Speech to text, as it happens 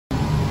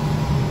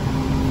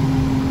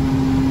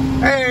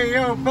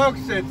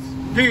folks, it's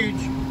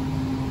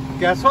Deej.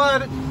 Guess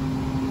what?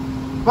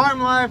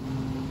 Farm life.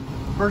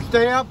 First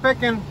day out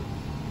picking.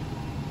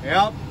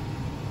 Yep.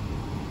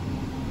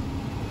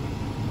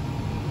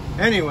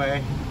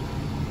 Anyway,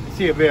 I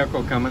see a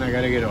vehicle coming. I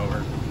gotta get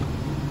over.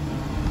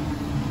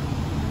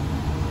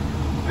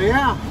 But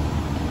yeah,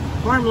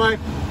 farm life.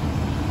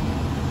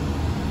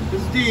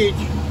 This is Deej.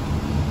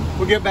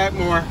 We'll get back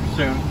more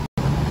soon.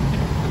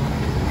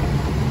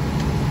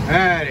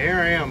 Alright, here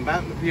I am,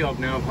 out in the field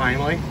now,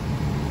 finally.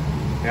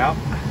 Yep.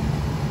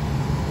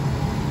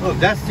 A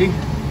little dusty.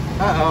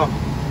 Uh-oh.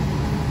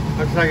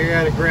 Looks like I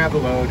gotta grab a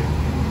load.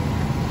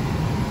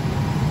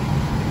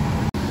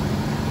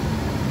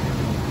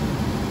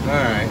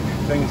 Alright,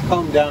 things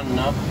calmed down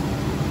enough.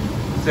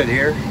 Sit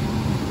here.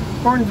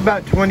 Corn's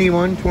about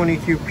 21,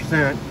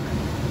 22%.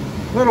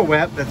 A little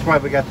wet, that's why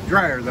we got the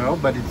dryer though,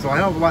 but it's a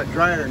hell of a lot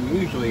drier than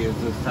usually is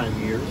this time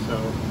of year, so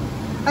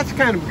that's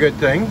kind of a good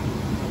thing.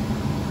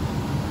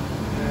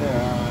 I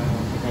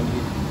don't think I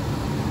need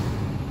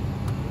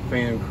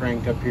fan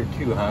cranked up here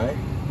too high.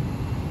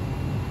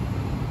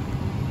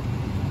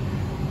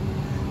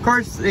 Of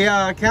course, the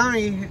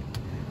county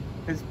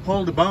has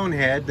pulled a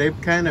bonehead. They've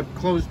kind of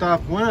closed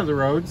off one of the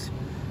roads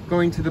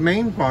going to the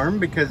main farm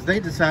because they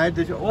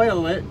decided to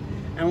oil it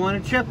and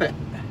want to chip it.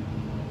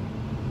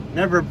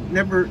 Never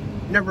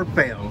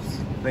fails.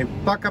 They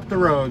fuck up the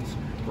roads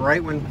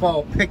right when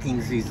fall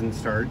picking season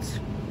starts.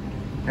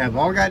 Have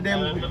all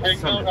goddamn. There's a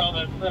big note on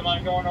that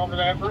semi going over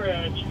that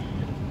bridge.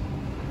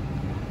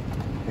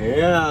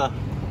 Yeah.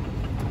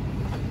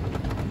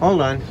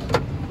 Hold on.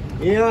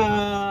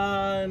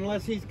 Yeah,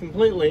 unless he's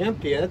completely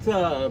empty, that's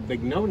a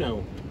big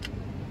no-no.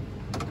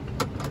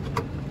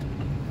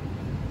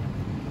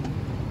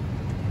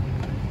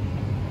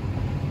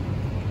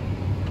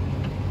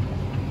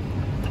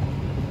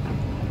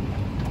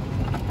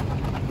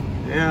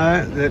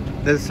 Yeah,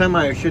 the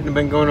semi shouldn't have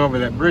been going over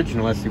that bridge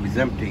unless he was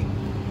empty.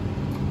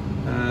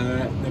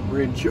 The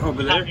bridge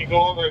over there. If you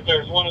go over, if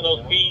there's one of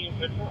those beams,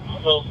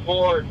 those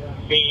board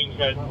beams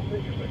that's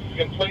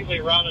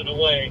completely rotted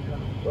away.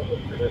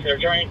 They're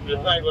trying to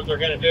decide what they're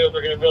going to do. If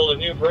they're going to build a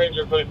new bridge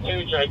or put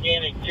two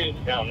gigantic tubes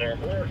down there.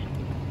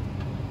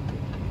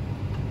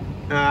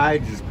 I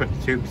just put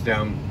the tubes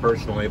down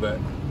personally, but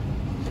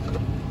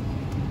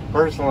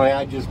personally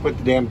I just put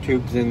the damn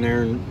tubes in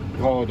there and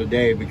call it a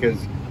day because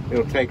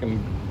it'll take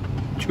them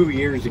 2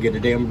 years to get a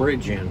damn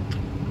bridge in.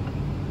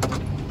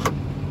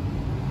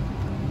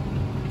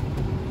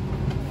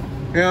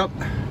 Yep.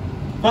 Fun.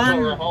 That's what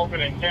we're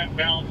hoping, and Kent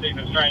Balancing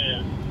is trying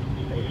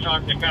to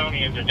talk the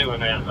county into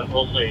doing that, but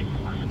we'll see.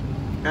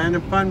 Kind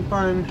of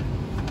fun.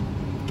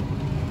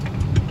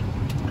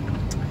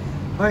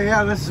 But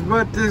yeah, this is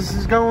what this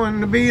is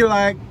going to be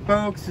like,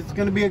 folks. It's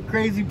going to be a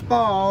crazy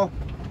fall.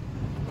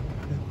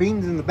 The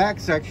beans in the back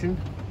section,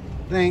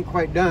 they ain't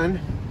quite done.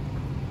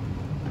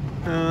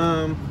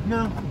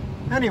 No.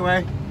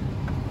 Anyway,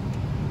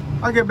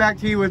 I'll get back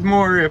to you with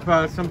more if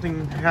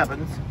something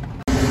happens.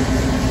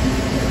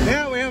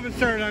 Yeah, we haven't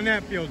started on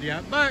that field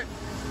yet, but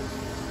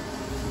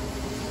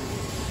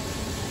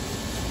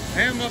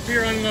I am up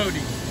here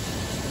unloading.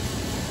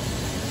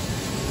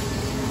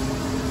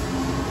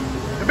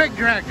 The big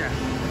tractor.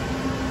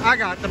 I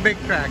got the big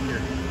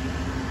tractor.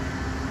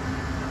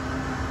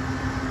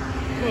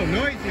 A little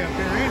noisy up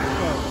here, ain't it,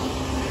 folks?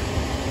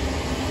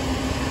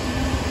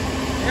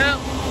 Yep.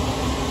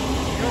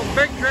 Go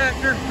big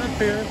tractor up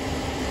here.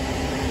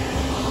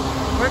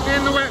 Putting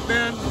in the wet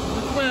bed.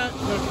 It's wet,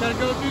 so it's got to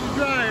go through the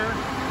dryer.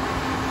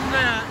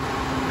 That,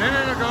 then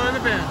it'll go in the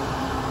bin.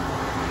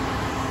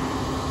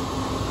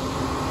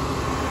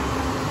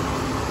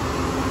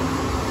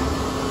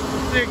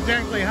 See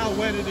exactly how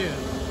wet it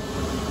is.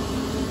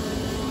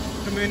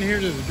 Come in here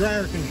to the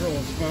dryer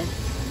controls, folks.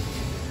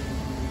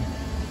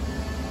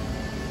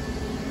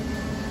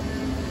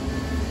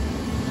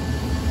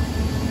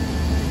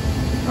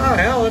 Oh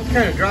hell, it's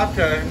kind of dropped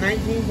to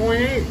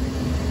 19.8.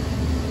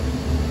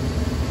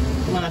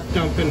 Last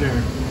dump in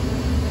there.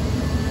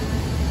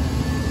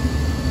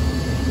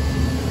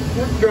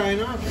 It's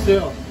drying off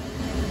still.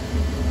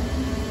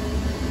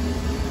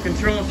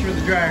 Controls for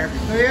the dryer.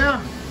 So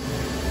yeah.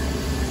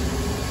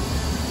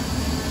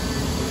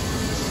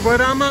 This is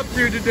what I'm up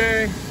to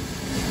today.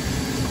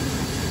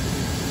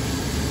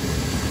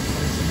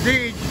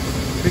 Deej.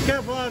 Be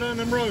careful out on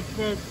them roads,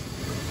 folks.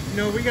 You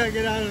know, we gotta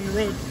get out on the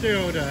road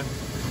still to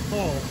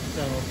haul,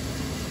 so.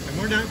 And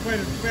we're not quite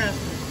as fast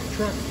as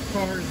trucks,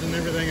 cars, and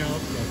everything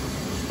else. So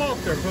it's fault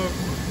there,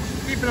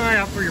 folks. Keep an eye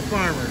out for your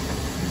farmers.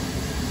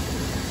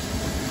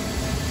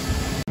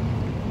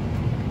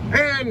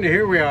 And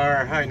here we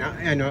are. I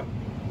know.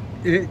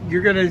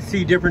 You're going to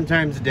see different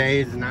times of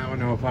days, and I don't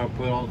know if I'll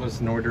put all this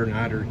in order or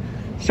not, or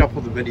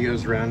shuffle the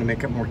videos around to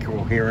make it more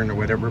coherent or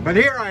whatever. But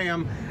here I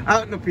am,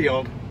 out in the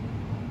field.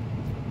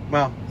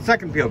 Well,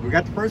 second field. We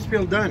got the first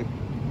field done.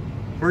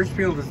 First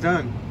field is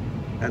done.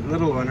 That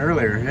little one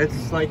earlier.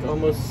 It's like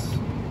almost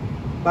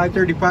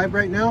 5:35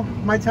 right now,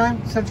 my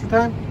time, Central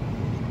Time.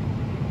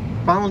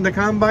 Following the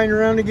combine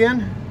around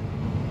again.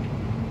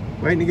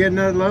 Waiting to get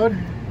another load.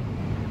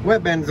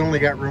 Wet Bend's only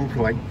got room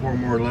for like 4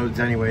 more loads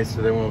anyway,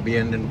 so then we'll be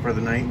ending for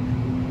the night.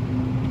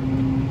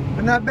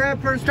 But not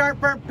bad for a start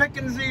for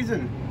picking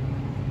season.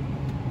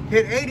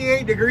 Hit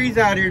 88 degrees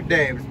out here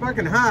today. It was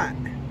fucking hot.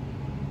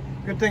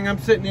 Good thing I'm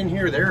sitting in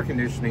here with air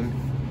conditioning.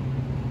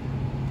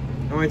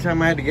 The only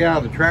time I had to get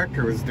out of the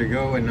tractor was to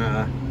go and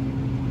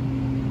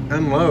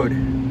unload.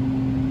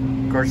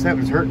 Of course, that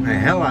was hurting the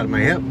hell out of my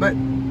hip, but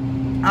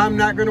I'm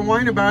not going to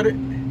whine about it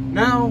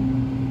now.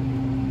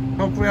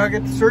 Hopefully I'll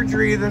get the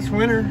surgery this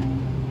winter.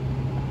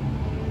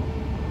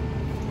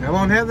 I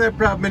won't have that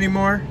problem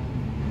anymore.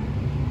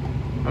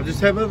 I'll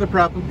just have other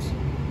problems.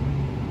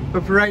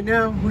 But for right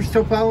now, we're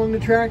still following the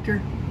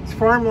tractor. It's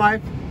farm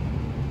life.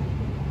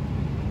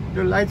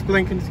 The light's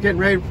blinking, it's getting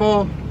ready to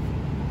fall.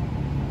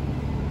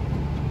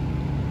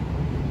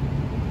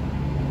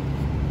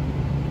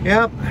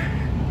 Yep.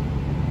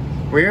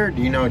 Weird,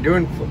 you know,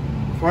 doing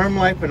farm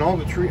life and all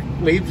the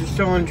leaves are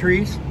still on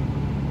trees.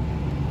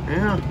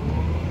 Yeah.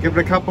 Give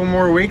it a couple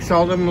more weeks,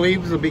 all them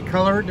leaves will be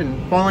colored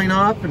and falling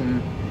off,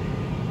 and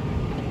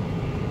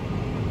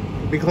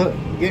be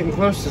getting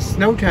close to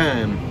snow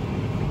time.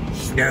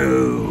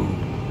 Snow.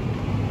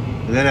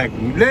 And then I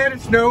can let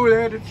it snow,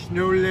 let it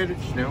snow, let it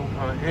snow.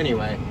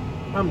 Anyway,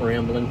 I'm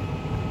rambling.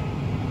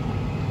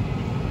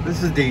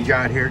 This is DJ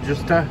out here,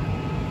 just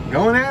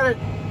going at it.